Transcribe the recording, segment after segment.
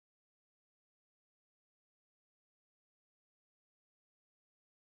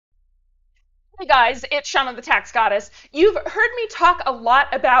Hey guys, it's Shauna the Tax Goddess. You've heard me talk a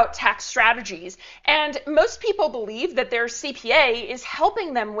lot about tax strategies, and most people believe that their CPA is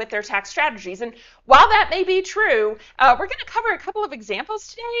helping them with their tax strategies. And while that may be true, we're going to cover a couple of examples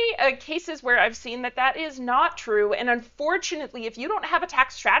today, cases where I've seen that that is not true. And unfortunately, if you don't have a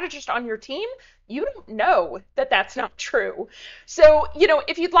tax strategist on your team, you don't know that that's not true. So,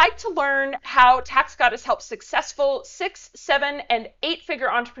 if you'd like to learn how Tax Goddess helps successful 6, 7, and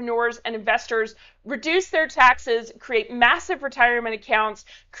 8-figure entrepreneurs and investors reduce their taxes, create massive retirement accounts,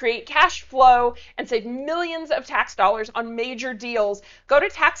 create cash flow, and save millions of tax dollars on major deals, go to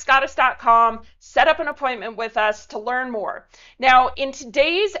taxgoddess.com, set up an appointment with us to learn more. Now, in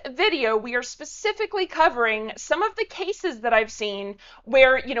today's video, we are specifically covering some of the cases that I've seen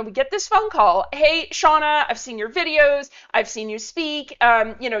where, we get this phone call. Hey, Shauna, I've seen your videos. I've seen you speak.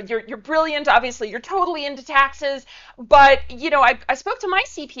 You're brilliant. Obviously, you're totally into taxes. But, I spoke to my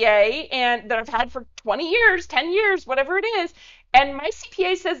CPA and that I've had for 20 years, 10 years, whatever it is. And my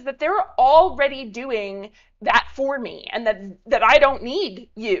CPA says that they're already doing that for me and that I don't need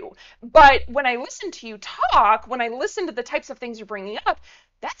you. But when I listen to you talk, when I listen to the types of things you're bringing up,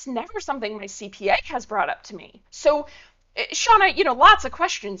 that's never something my CPA has brought up to me. So Shauna, lots of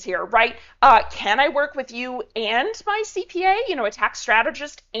questions here, right? Can I work with you and my CPA, a tax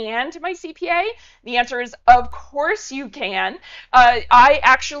strategist and my CPA? The answer is, of course you can. I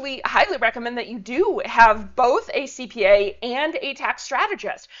actually highly recommend that you do have both a CPA and a tax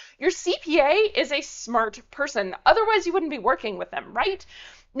strategist. Your CPA is a smart person. Otherwise, you wouldn't be working with them, right?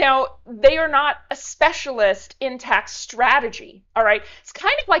 Now, they are not a specialist in tax strategy, all right? It's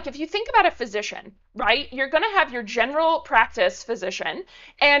kind of like if you think about a physician, right? You're going to have your general practice physician,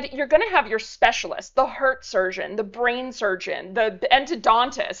 and you're going to have your specialist, the heart surgeon, the brain surgeon, the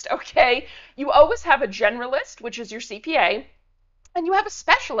endodontist, okay? You always have a generalist, which is your CPA, and you have a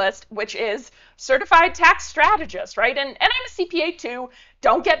specialist, which is certified tax strategist, right? And I'm a CPA too,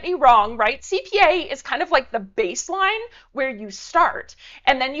 don't get me wrong, right? CPA is kind of like the baseline where you start,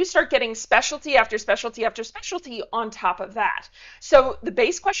 and then you start getting specialty after specialty after specialty on top of that. So the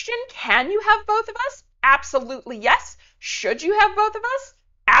base question, can you have both of us? Absolutely yes. Should you have both of us?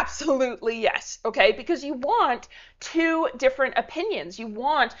 Absolutely yes, okay? Because you want two different opinions. You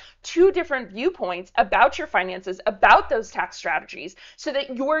want two different viewpoints about your finances, about those tax strategies, so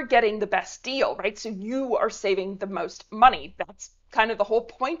that you're getting the best deal, right? So you are saving the most money. That's kind of the whole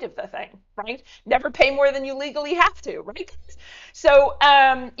point of the thing, right? Never pay more than you legally have to, right? So,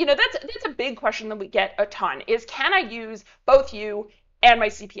 that's a big question that we get a ton is, can I use both you and my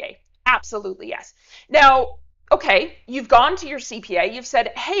CPA? Absolutely yes. Now, okay, you've gone to your CPA, you've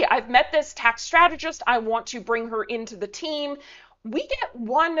said, hey, I've met this tax strategist, I want to bring her into the team. We get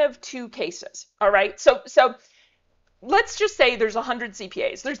one of two cases, all right? So let's just say there's 100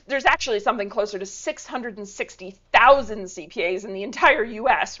 CPAs. There's actually something closer to 660,000 CPAs in the entire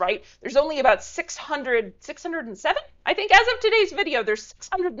US, right? There's only about 607, I think, as of today's video, there's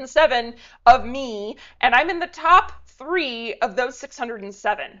 607 of me, and I'm in the top 3 of those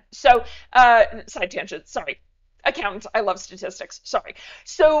 607. So, side tangent, sorry. Accountants, I love statistics, sorry.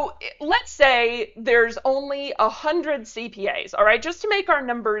 So let's say there's only 100 CPAs, all right, just to make our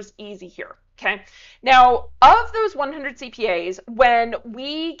numbers easy here, okay? Now, of those 100 CPAs, when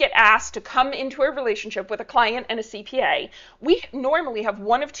we get asked to come into a relationship with a client and a CPA, we normally have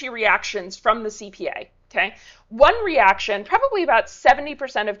one of two reactions from the CPA, okay? One reaction, probably about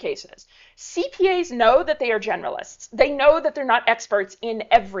 70% of cases. CPAs know that they are generalists. They know that they're not experts in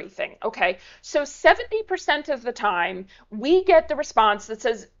everything, okay? So 70% of the time, we get the response that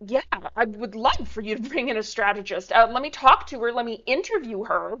says, yeah, I would love for you to bring in a strategist. Let me talk to her. Let me interview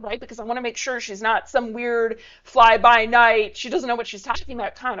her, right? Because I want to make sure she's not some weird fly-by-night, she doesn't know what she's talking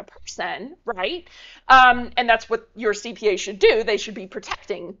about kind of person, right? And that's what your CPA should do. They should be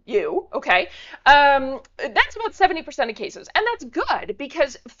protecting you, okay? That's about 70% of cases. And that's good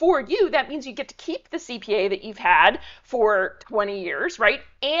because for you, that means you get to keep the CPA that you've had for 20 years, right?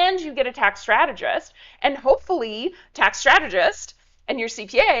 And you get a tax strategist, and hopefully tax strategist and your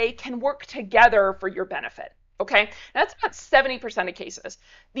CPA can work together for your benefit. Okay, that's about 70% of cases.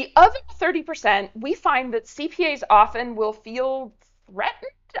 The other 30%, we find that CPAs often will feel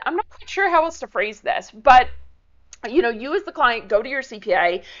threatened. I'm not quite sure how else to phrase this, but you as the client go to your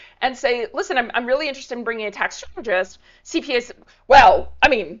CPA and say, listen, I'm really interested in bringing a tax strategist. CPA says, well, I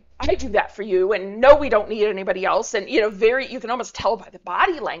mean, I do that for you, and no, we don't need anybody else. And, you can almost tell by the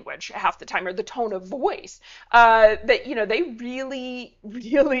body language half the time, or the tone of voice, that, they really,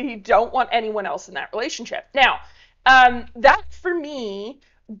 really don't want anyone else in that relationship. Now, that for me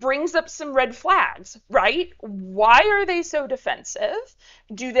brings up some red flags, right? Why are they so defensive?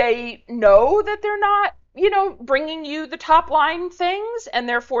 Do they know that they're not, bringing you the top line things and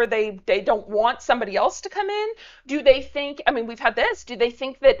therefore they don't want somebody else to come in? Do they think, we've had this, do they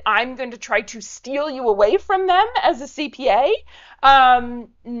think that I'm going to try to steal you away from them as a CPA?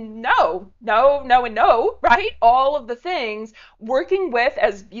 No, and no, right? All of the things. Working with,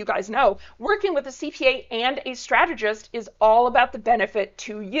 as you guys know, working with a CPA and a strategist is all about the benefit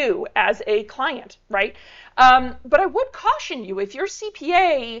to you as a client, right? But I would caution you, if your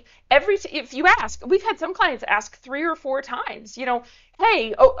CPA, if you ask, we've had some clients ask 3 or 4 times,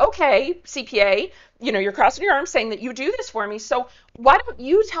 hey, okay, CPA, you're crossing your arms saying that you do this for me, so why don't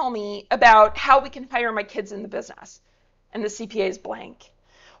you tell me about how we can hire my kids in the business? And the CPA is blank.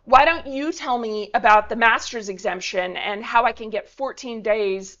 Why don't you tell me about the master's exemption and how I can get 14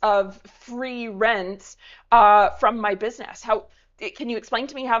 days of free rent from my business? Can you explain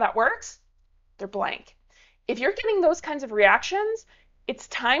to me how that works? They're blank. If you're getting those kinds of reactions, it's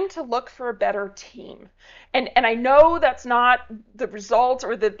time to look for a better team. And I know that's not the result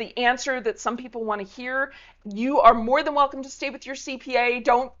or the answer that some people want to hear. You are more than welcome to stay with your CPA.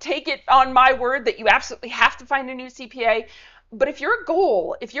 Don't take it on my word that you absolutely have to find a new CPA. But if your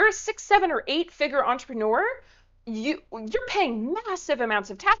goal, if you're a 6, 7, or 8-figure entrepreneur, you're paying massive amounts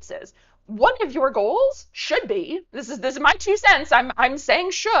of taxes. One of your goals should be, this is my 2 cents, I'm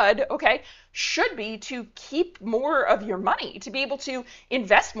saying should be to keep more of your money, to be able to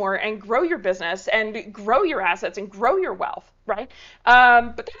invest more and grow your business and grow your assets and grow your wealth, right?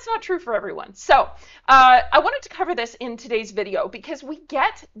 But that's not true for everyone. So I wanted to cover this in today's video because we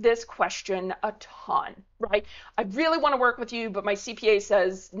get this question a ton, right? I really want to work with you, but my CPA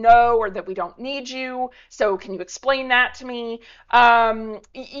says no, or that we don't need you. So can you explain that to me?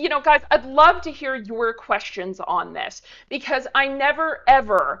 Guys, I'd love to hear your questions on this because I never,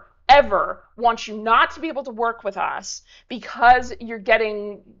 ever want you not to be able to work with us because you're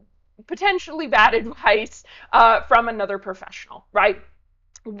getting potentially bad advice from another professional, right?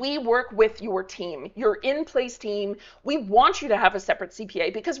 We work with your team, your in-place team. We want you to have a separate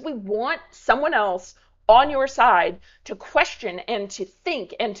CPA because we want someone else on your side to question and to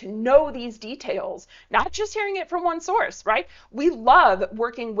think and to know these details, not just hearing it from one source, right? We love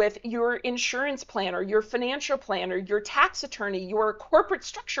working with your insurance planner, your financial planner, your tax attorney, your corporate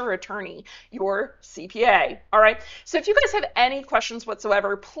structure attorney, your CPA, all right? So if you guys have any questions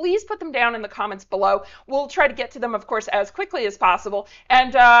whatsoever, please put them down in the comments below. We'll try to get to them, of course, as quickly as possible.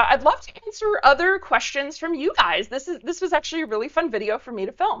 And I'd love to answer other questions from you guys. This was actually a really fun video for me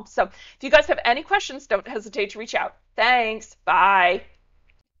to film. So if you guys have any questions, don't hesitate to reach out. Thanks. Bye.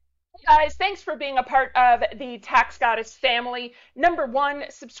 Hey guys, thanks for being a part of the Tax Goddess family. Number 1,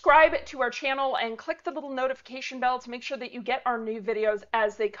 subscribe to our channel and click the little notification bell to make sure that you get our new videos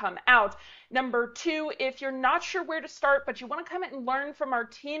as they come out. Number 2, if you're not sure where to start, but you want to come in and learn from our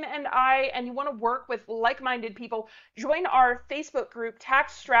team and you want to work with like-minded people, join our Facebook group,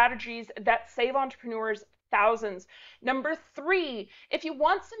 Tax Strategies That Save Entrepreneurs Thousands. Number 3, if you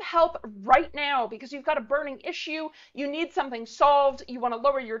want some help right now because you've got a burning issue, you need something solved, you want to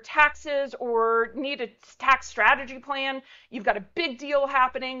lower your taxes or need a tax strategy plan, you've got a big deal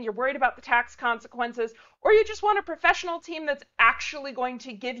happening, you're worried about the tax consequences, or you just want a professional team that's actually going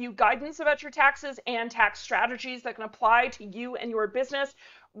to give you guidance about your taxes and tax strategies that can apply to you and your business,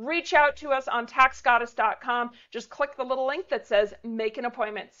 reach out to us on taxgoddess.com. Just click the little link that says make an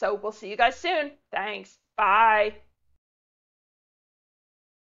appointment. So we'll see you guys soon. Thanks. Bye.